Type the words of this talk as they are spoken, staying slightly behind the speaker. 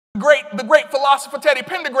great philosopher Teddy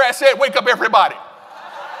Pendergrass said, wake up everybody.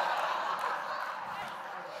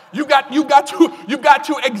 You got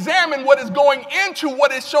to examine what is going into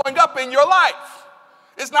what is showing up in your life.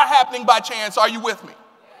 It's not happening by chance. Are you with me?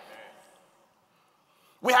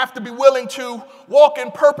 We have to be willing to walk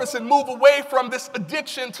in purpose and move away from this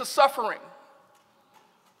addiction to suffering.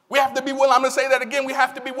 We have to be willing, I'm going to say that again, we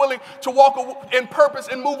have to be willing to walk in purpose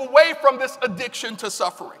and move away from this addiction to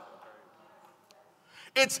suffering.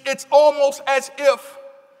 It's almost as if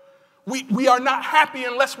we are not happy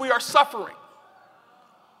unless we are suffering.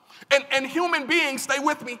 And human beings, stay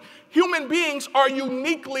with me, human beings are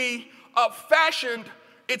uniquely fashioned,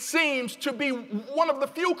 it seems, to be one of the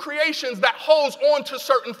few creations that holds on to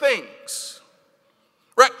certain things.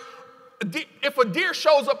 Right? If a deer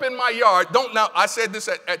shows up in my yard, I said this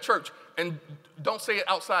at church, and don't say it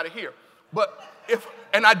outside of here,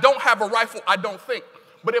 and I don't have a rifle, I don't think.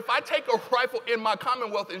 But if I take a rifle in my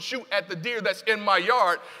Commonwealth and shoot at the deer that's in my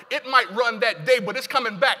yard, it might run that day, but it's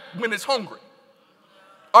coming back when it's hungry.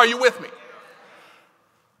 Are you with me?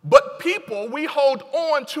 But people, we hold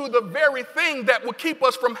on to the very thing that will keep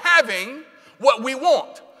us from having what we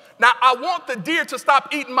want. Now, I want the deer to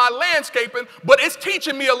stop eating my landscaping, but it's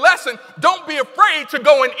teaching me a lesson. Don't be afraid to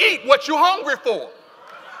go and eat what you're hungry for.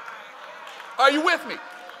 Are you with me?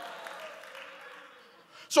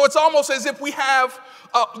 So it's almost as if we have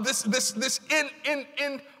this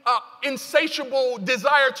insatiable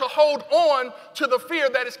desire to hold on to the fear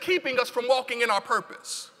that is keeping us from walking in our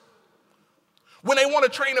purpose. When they want to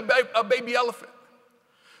train a baby elephant,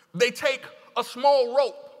 they take a small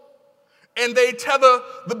rope and they tether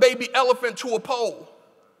the baby elephant to a pole.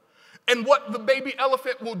 And what the baby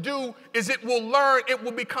elephant will do is it will learn, it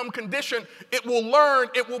will become conditioned. It will learn,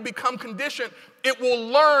 it will become conditioned. It will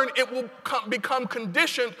learn, it will become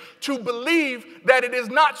conditioned to believe that it is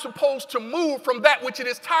not supposed to move from that which it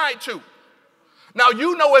is tied to. Now,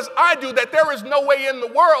 you know as I do that there is no way in the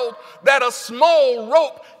world that a small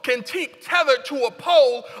rope can keep tethered to a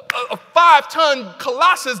pole, a 5-ton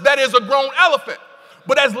colossus that is a grown elephant.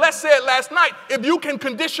 But as Les said last night, if you can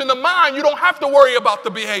condition the mind, you don't have to worry about the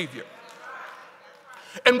behavior.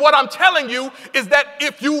 And what I'm telling you is that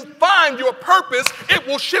if you find your purpose, it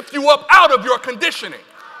will shift you up out of your conditioning.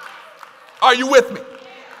 Are you with me?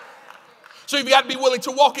 So you've got to be willing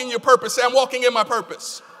to walk in your purpose. Say, I'm walking in my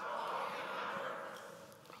purpose.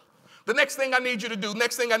 The next thing I need you to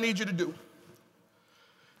do,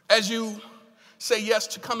 as you say yes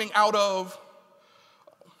to coming out of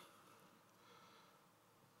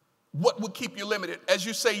what would keep you limited, as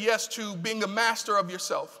you say yes to being a master of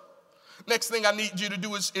yourself, next thing I need you to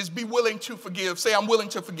do is be willing to forgive. Say, I'm willing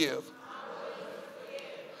to forgive.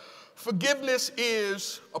 Forgiveness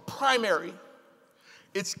is a primary,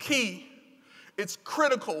 it's key, it's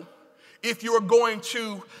critical if you're going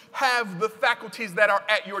to have the faculties that are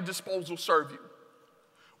at your disposal serve you.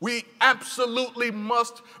 We absolutely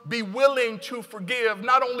must be willing to forgive.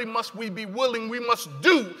 Not only must we be willing, we must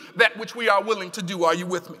do that which we are willing to do. Are you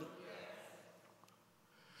with me?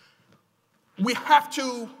 We have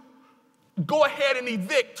to go ahead and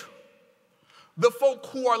evict the folk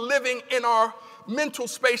who are living in our mental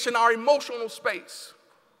space, in our emotional space.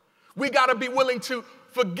 We got to be willing to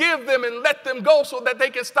forgive them and let them go so that they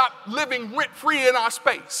can stop living rent-free in our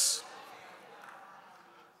space.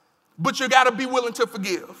 But you got to be willing to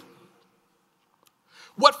forgive.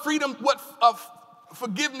 What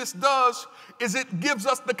forgiveness does is it gives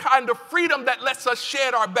us the kind of freedom that lets us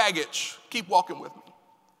shed our baggage. Keep walking with me.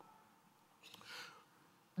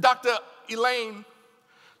 Dr. Elaine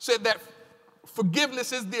said that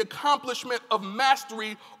forgiveness is the accomplishment of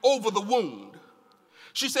mastery over the wound.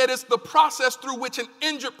 She said it's the process through which an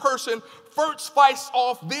injured person first fights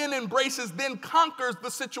off, then embraces, then conquers the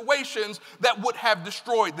situations that would have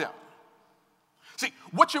destroyed them. See,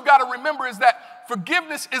 what you've got to remember is that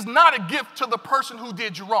forgiveness is not a gift to the person who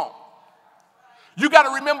did you wrong. You got to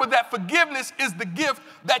remember that forgiveness is the gift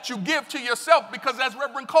that you give to yourself, because as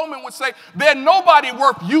Reverend Coleman would say, there's nobody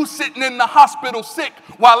worth you sitting in the hospital sick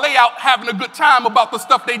while they out having a good time about the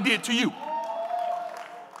stuff they did to you.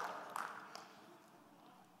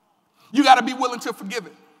 You got to be willing to forgive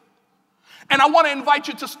it. And I want to invite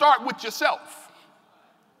you to start with yourself.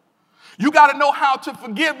 You got to know how to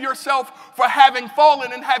forgive yourself for having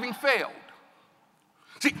fallen and having failed.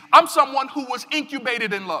 See, I'm someone who was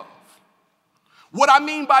incubated in love. What I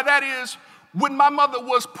mean by that is, when my mother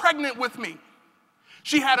was pregnant with me,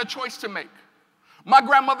 she had a choice to make. My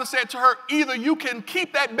grandmother said to her, either you can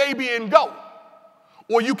keep that baby and go,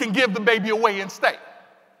 or you can give the baby away and stay.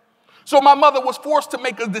 So my mother was forced to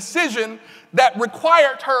make a decision that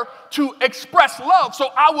required her to express love. So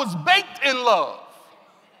I was baked in love.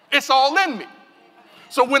 It's all in me.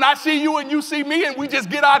 So when I see you and you see me and we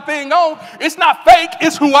just get our thing on, it's not fake,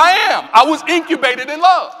 it's who I am. I was incubated in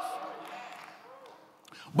love.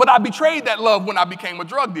 But I betrayed that love when I became a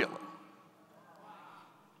drug dealer.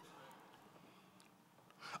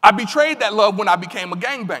 I betrayed that love when I became a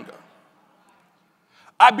gangbanger.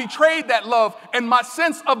 I betrayed that love, and my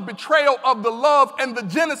sense of betrayal of the love and the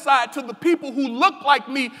genocide to the people who looked like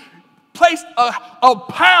me placed a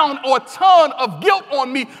pound or a ton of guilt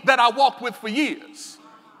on me that I walked with for years.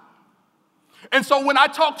 And so when I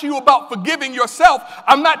talk to you about forgiving yourself,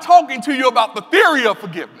 I'm not talking to you about the theory of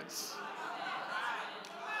forgiveness.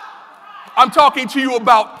 I'm talking to you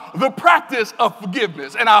about the practice of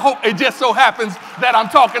forgiveness. And I hope it just so happens that I'm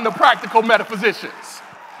talking to practical metaphysicians.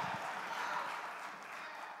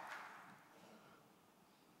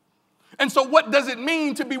 And so what does it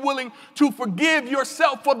mean to be willing to forgive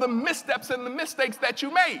yourself for the missteps and the mistakes that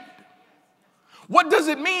you made? What does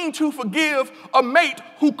it mean to forgive a mate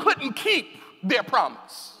who couldn't keep their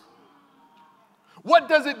promise? What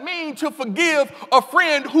does it mean to forgive a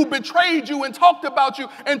friend who betrayed you and talked about you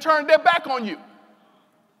and turned their back on you?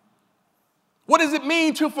 What does it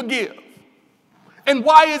mean to forgive? And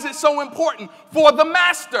why is it so important for the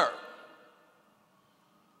master?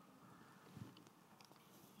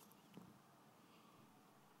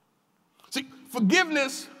 See,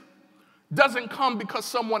 forgiveness doesn't come because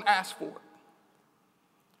someone asked for it.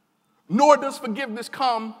 Nor does forgiveness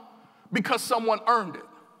come because someone earned it.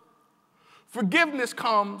 Forgiveness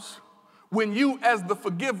comes when you, as the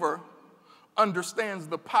forgiver, understands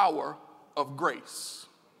the power of grace.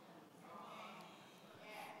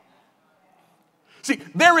 See,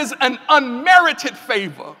 there is an unmerited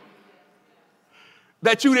favor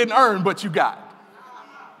that you didn't earn, but you got.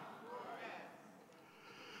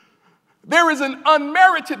 There is an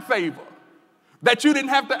unmerited favor that you didn't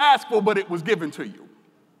have to ask for, but it was given to you.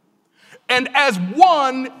 And as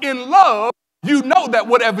one in love, you know that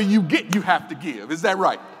whatever you get, you have to give. Is that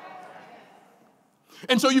right?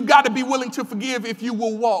 And so you've got to be willing to forgive if you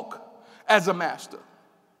will walk as a master.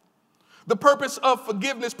 The purpose of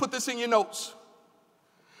forgiveness, put this in your notes,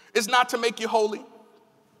 is not to make you holy.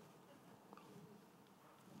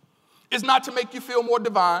 It's not to make you feel more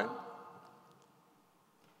divine.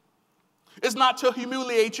 It's not to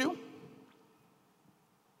humiliate you.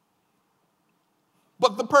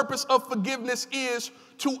 But the purpose of forgiveness is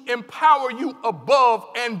to empower you above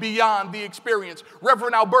and beyond the experience.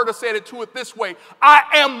 Reverend Alberta said it to it this way: I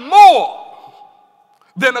am more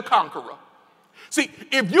than a conqueror. See,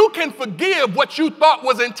 if you can forgive what you thought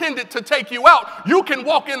was intended to take you out, you can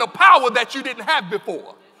walk in a power that you didn't have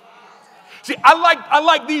before. See, I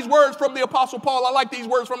like these words from the Apostle Paul. I like these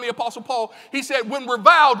words from the Apostle Paul. He said, when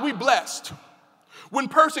reviled, we blessed. When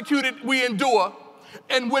persecuted, we endure.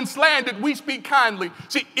 And when slandered, we speak kindly.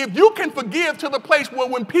 See, if you can forgive to the place where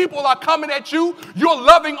when people are coming at you, you're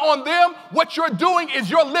loving on them, what you're doing is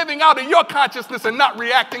you're living out of your consciousness and not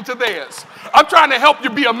reacting to theirs. I'm trying to help you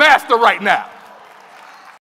be a master right now.